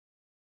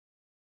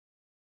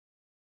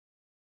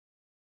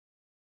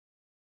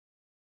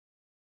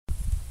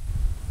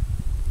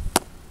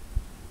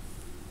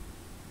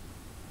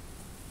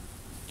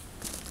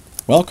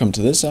Welcome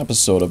to this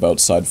episode of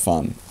Outside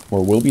Fun,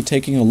 where we'll be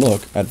taking a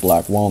look at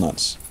black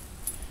walnuts.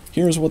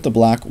 Here's what the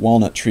black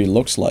walnut tree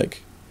looks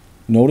like.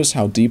 Notice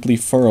how deeply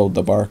furrowed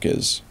the bark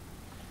is.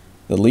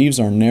 The leaves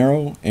are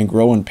narrow and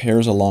grow in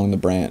pairs along the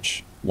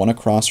branch, one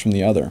across from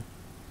the other.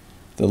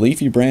 The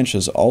leafy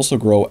branches also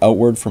grow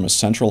outward from a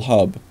central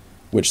hub,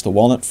 which the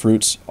walnut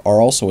fruits are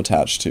also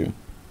attached to.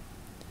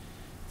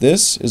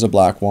 This is a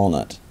black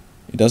walnut.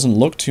 It doesn't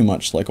look too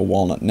much like a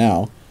walnut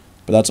now,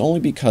 but that's only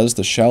because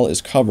the shell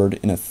is covered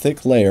in a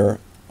thick layer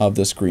of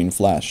this green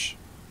flesh.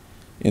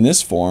 In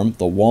this form,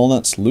 the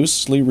walnuts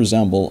loosely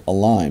resemble a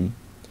lime.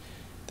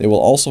 They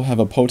will also have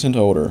a potent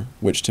odor,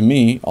 which to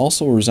me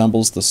also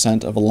resembles the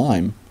scent of a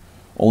lime,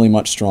 only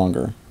much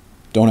stronger.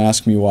 Don't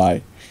ask me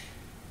why.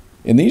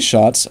 In these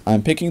shots,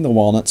 I'm picking the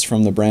walnuts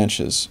from the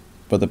branches,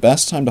 but the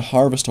best time to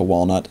harvest a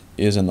walnut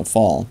is in the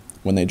fall,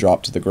 when they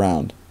drop to the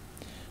ground.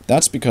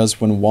 That's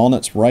because when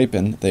walnuts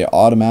ripen, they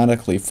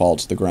automatically fall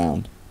to the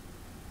ground.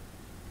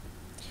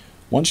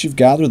 Once you've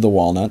gathered the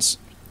walnuts,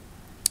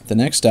 the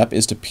next step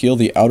is to peel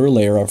the outer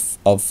layer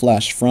of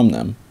flesh from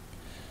them.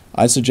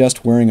 I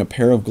suggest wearing a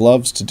pair of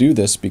gloves to do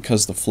this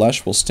because the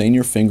flesh will stain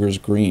your fingers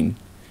green,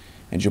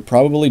 and you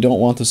probably don't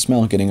want the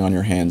smell getting on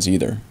your hands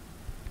either.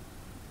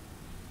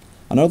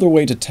 Another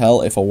way to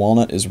tell if a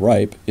walnut is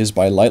ripe is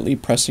by lightly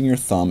pressing your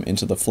thumb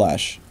into the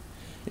flesh.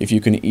 If you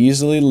can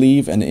easily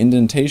leave an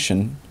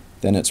indentation,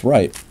 then it's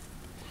ripe.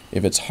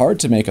 If it's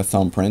hard to make a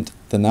thumbprint,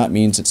 then that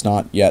means it's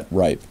not yet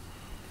ripe.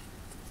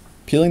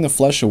 Peeling the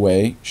flesh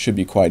away should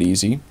be quite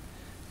easy,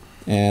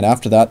 and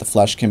after that the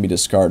flesh can be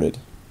discarded.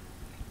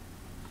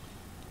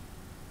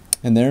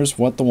 And there's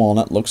what the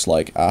walnut looks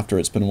like after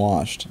it's been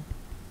washed.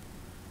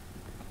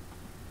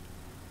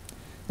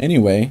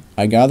 Anyway,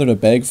 I gathered a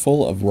bag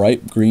full of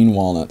ripe green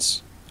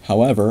walnuts.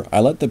 However, I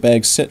let the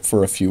bag sit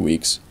for a few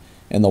weeks,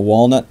 and the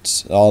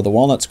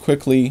walnuts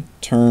quickly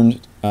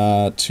turned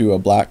to a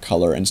black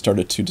color and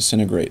started to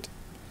disintegrate.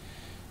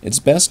 It's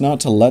best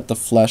not to let the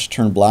flesh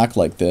turn black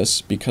like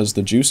this because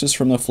the juices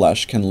from the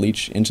flesh can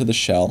leach into the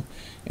shell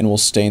and will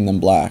stain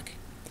them black.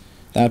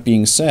 That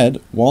being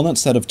said,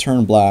 walnuts that have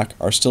turned black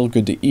are still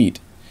good to eat.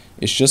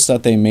 It's just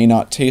that they may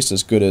not taste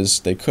as good as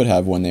they could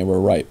have when they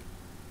were ripe.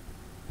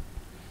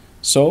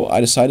 So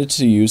I decided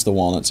to use the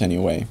walnuts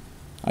anyway.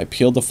 I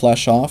peeled the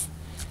flesh off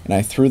and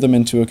I threw them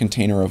into a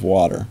container of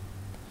water.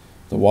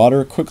 The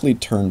water quickly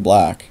turned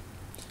black,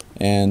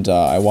 and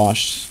I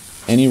washed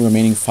any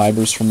remaining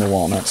fibers from the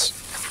walnuts,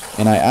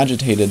 and I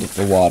agitated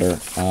the water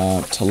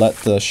to let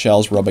the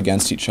shells rub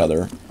against each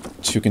other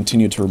to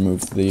continue to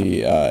remove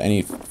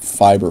any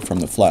fiber from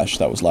the flesh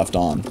that was left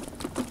on.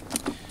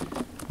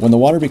 When the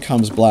water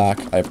becomes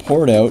black, I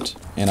pour it out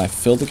and I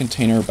fill the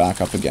container back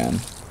up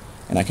again,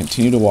 and I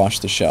continue to wash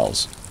the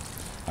shells.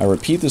 I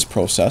repeat this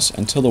process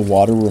until the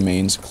water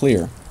remains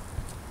clear.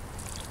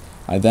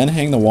 I then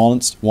hang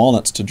the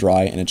walnuts to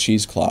dry in a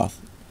cheesecloth.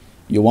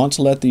 You'll want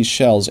to let these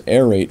shells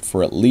aerate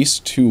for at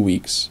least 2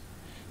 weeks.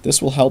 This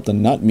will help the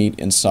nut meat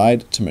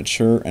inside to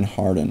mature and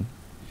harden.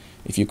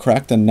 If you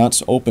crack the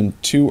nuts open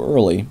too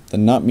early, the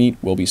nut meat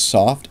will be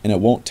soft and it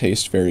won't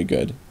taste very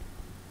good.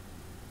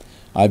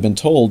 I've been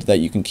told that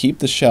you can keep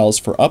the shells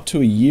for up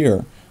to a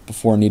year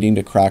before needing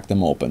to crack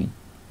them open,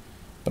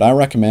 but I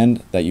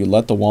recommend that you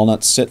let the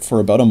walnuts sit for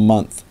about a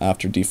month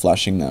after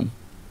defleshing them.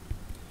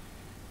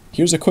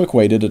 Here's a quick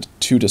way to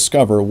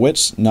discover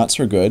which nuts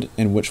are good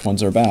and which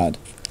ones are bad.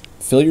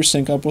 Fill your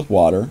sink up with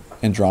water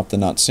and drop the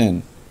nuts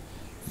in.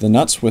 The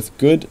nuts with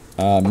good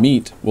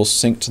meat will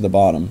sink to the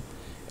bottom,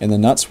 and the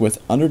nuts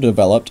with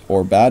underdeveloped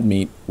or bad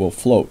meat will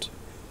float.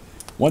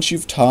 Once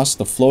you've tossed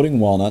the floating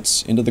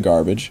walnuts into the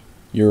garbage,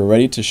 you're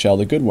ready to shell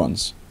the good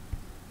ones.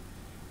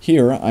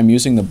 Here, I'm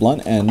using the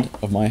blunt end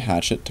of my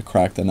hatchet to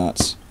crack the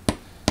nuts.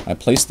 I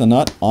place the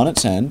nut on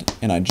its end,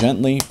 and I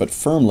gently but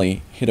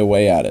firmly hit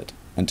away at it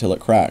until it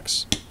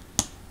cracks.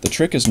 The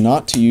trick is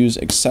not to use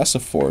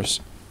excessive force,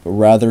 but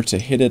rather to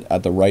hit it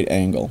at the right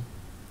angle.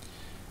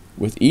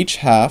 With each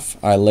half,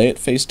 I lay it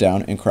face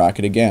down and crack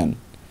it again.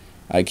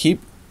 I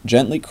keep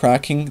gently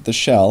cracking the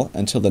shell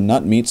until the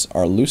nut meats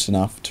are loose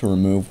enough to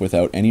remove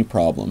without any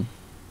problem.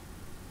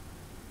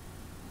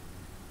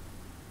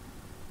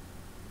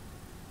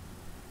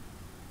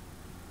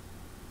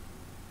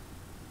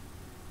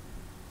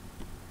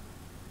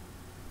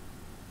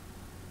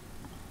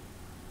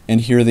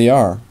 And here they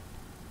are,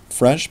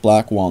 fresh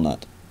black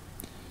walnut.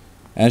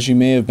 As you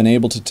may have been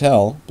able to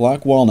tell,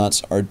 black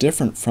walnuts are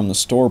different from the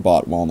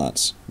store-bought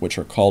walnuts, which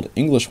are called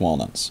English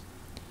walnuts.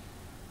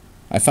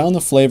 I found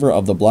the flavor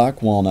of the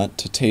black walnut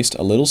to taste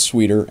a little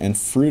sweeter and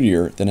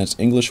fruitier than its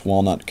English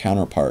walnut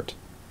counterpart.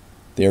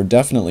 They are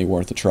definitely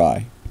worth a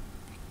try.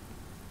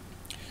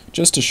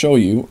 Just to show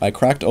you, I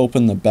cracked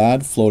open the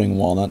bad floating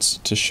walnuts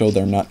to show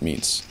their nut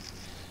meats.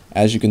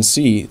 As you can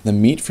see, the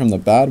meat from the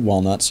bad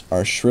walnuts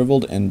are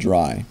shriveled and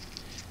dry.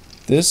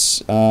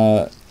 This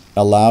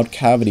allowed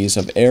cavities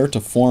of air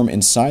to form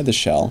inside the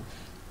shell,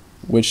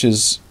 which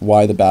is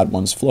why the bad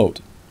ones float.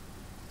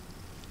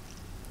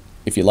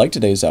 If you liked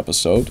today's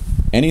episode,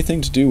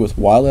 anything to do with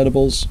wild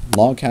edibles,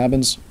 log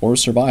cabins, or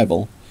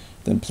survival,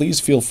 then please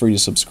feel free to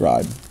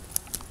subscribe.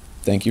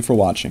 Thank you for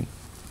watching.